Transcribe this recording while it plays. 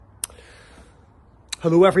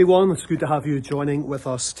Hello everyone, it's good to have you joining with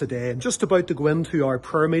us today. I'm just about to go into our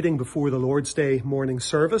prayer meeting before the Lord's Day morning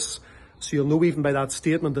service. So you'll know even by that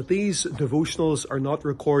statement that these devotionals are not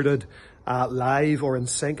recorded live or in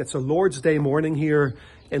sync. It's a Lord's Day morning here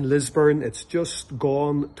in Lisburn. It's just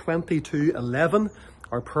gone 11.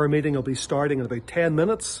 Our prayer meeting will be starting in about 10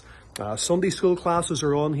 minutes. Sunday school classes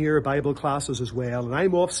are on here, Bible classes as well. And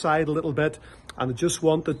I'm offside a little bit, and I just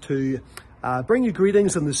wanted to bring you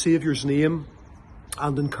greetings in the Saviour's name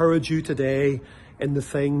and encourage you today in the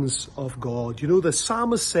things of God. You know, the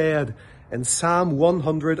psalmist said in Psalm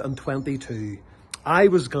 122, I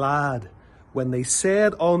was glad when they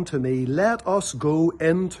said unto me, let us go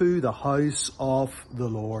into the house of the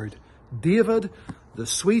Lord. David, the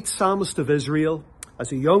sweet psalmist of Israel,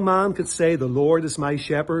 as a young man could say, the Lord is my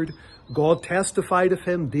shepherd. God testified of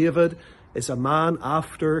him. David is a man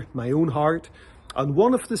after my own heart. And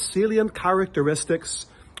one of the salient characteristics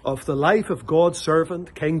of the life of God's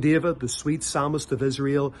servant, King David, the sweet psalmist of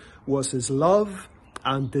Israel, was his love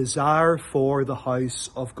and desire for the house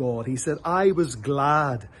of God. He said, I was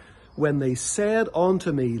glad when they said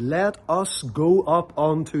unto me, let us go up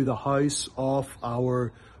unto the house of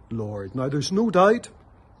our Lord. Now, there's no doubt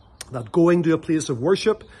that going to a place of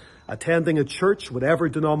worship, attending a church, whatever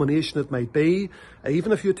denomination it might be,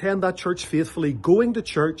 even if you attend that church faithfully, going to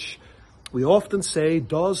church, we often say,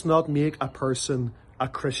 does not make a person a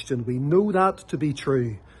Christian. We know that to be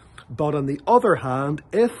true. But on the other hand,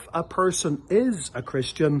 if a person is a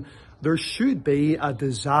Christian, there should be a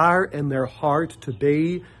desire in their heart to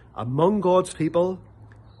be among God's people,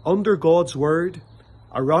 under God's word,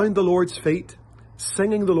 around the Lord's feet,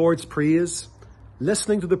 singing the Lord's praise,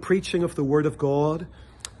 listening to the preaching of the word of God,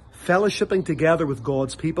 fellowshipping together with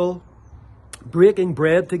God's people, breaking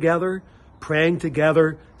bread together, praying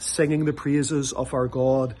together, singing the praises of our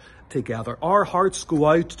God together. Our hearts go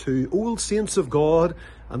out to old saints of God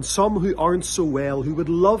and some who aren't so well, who would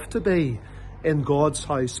love to be in God's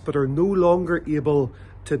house but are no longer able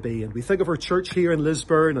to be. And we think of our church here in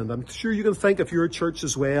Lisburn, and I'm sure you can think of your church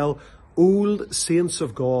as well, old saints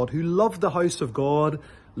of God who loved the house of God,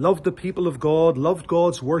 loved the people of God, loved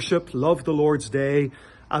God's worship, loved the Lord's Day,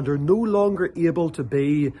 and are no longer able to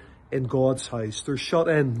be in God's house. They're shut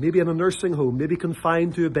in, maybe in a nursing home, maybe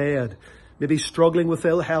confined to a bed, maybe struggling with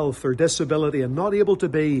ill health or disability and not able to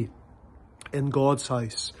be in God's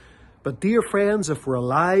house. But dear friends, if we're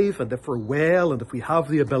alive and if we're well and if we have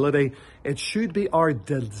the ability, it should be our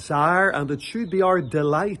desire and it should be our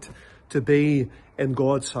delight to be in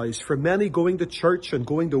God's house. For many, going to church and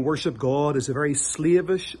going to worship God is a very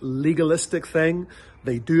slavish, legalistic thing.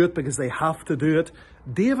 They do it because they have to do it.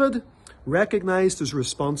 David recognized his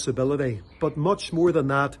responsibility, but much more than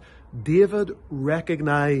that, David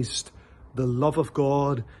recognized the love of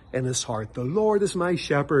God in his heart. The Lord is my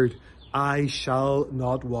shepherd, I shall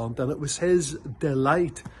not want. And it was his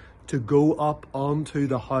delight to go up unto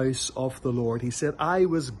the house of the Lord. He said, I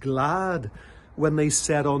was glad when they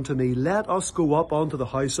said unto me, let us go up unto the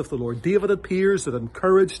house of the Lord. David appears that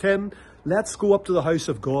encouraged him. Let's go up to the house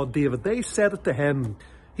of God, David. They said it to him.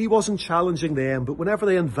 He wasn't challenging them, but whenever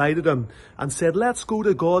they invited him and said, let's go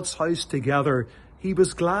to God's house together, he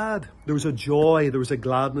was glad. There was a joy, there was a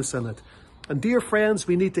gladness in it. And dear friends,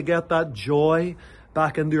 we need to get that joy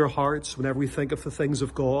back into our hearts whenever we think of the things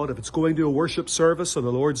of God. If it's going to a worship service on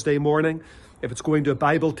the Lord's Day morning, if it's going to a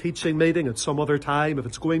Bible teaching meeting at some other time, if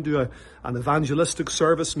it's going to an evangelistic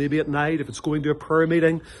service maybe at night, if it's going to a prayer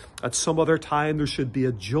meeting at some other time, there should be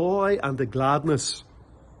a joy and a gladness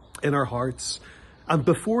in our hearts. And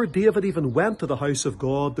before David even went to the house of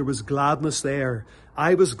God, there was gladness there.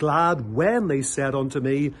 I was glad when they said unto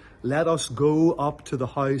me, let us go up to the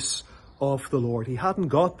house of the Lord. He hadn't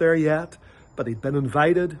got there yet, but he'd been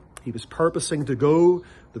invited. He was purposing to go.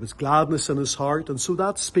 There was gladness in his heart. And so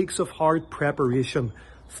that speaks of heart preparation,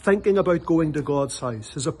 thinking about going to God's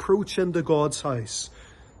house, his approach into God's house,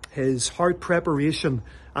 his heart preparation,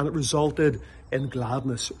 and it resulted in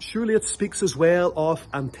gladness. Surely it speaks as well of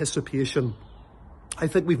anticipation. I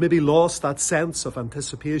think we've maybe lost that sense of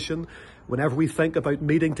anticipation whenever we think about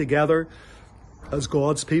meeting together as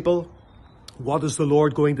God's people. What is the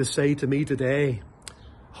Lord going to say to me today?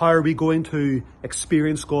 How are we going to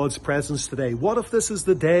experience God's presence today? What if this is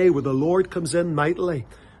the day where the Lord comes in mightily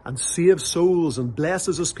and saves souls and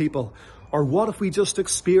blesses his people? Or what if we just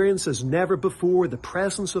experience as never before the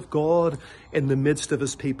presence of God in the midst of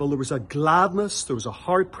his people? There was a gladness, there was a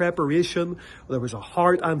heart preparation, there was a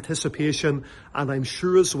heart anticipation, and I'm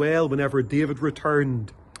sure as well whenever David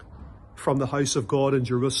returned from the house of God in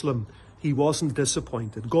Jerusalem, he wasn't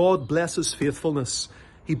disappointed. God blesses faithfulness.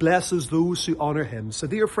 He blesses those who honor him. So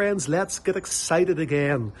dear friends, let's get excited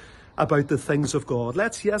again about the things of God.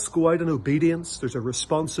 Let's, yes, go out in obedience. There's a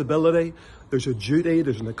responsibility, there's a duty,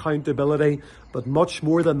 there's an accountability, but much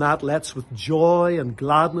more than that, let's with joy and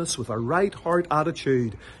gladness, with a right heart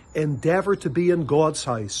attitude, endeavour to be in God's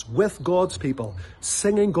house, with God's people,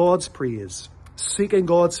 singing God's praise, seeking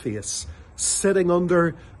God's face, sitting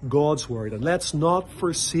under God's word. And let's not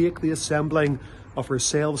forsake the assembling of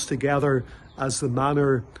ourselves together as the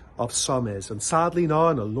manner of some is. And sadly now,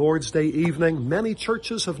 on a Lord's Day evening, many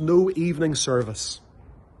churches have no evening service.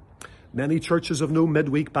 Many churches have no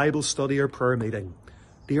midweek Bible study or prayer meeting.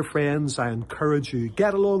 Dear friends, I encourage you,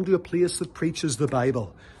 get along to a place that preaches the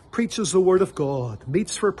Bible, preaches the Word of God,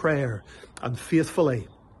 meets for prayer, and faithfully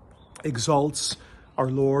exalts our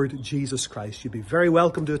Lord Jesus Christ. You'd be very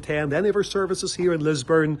welcome to attend any of our services here in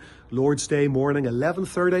Lisburn, Lord's Day morning,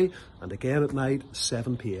 11:30, and again at night,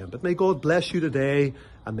 7 p.m. But may God bless you today,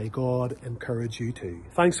 and may God encourage you too.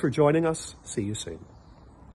 Thanks for joining us. See you soon.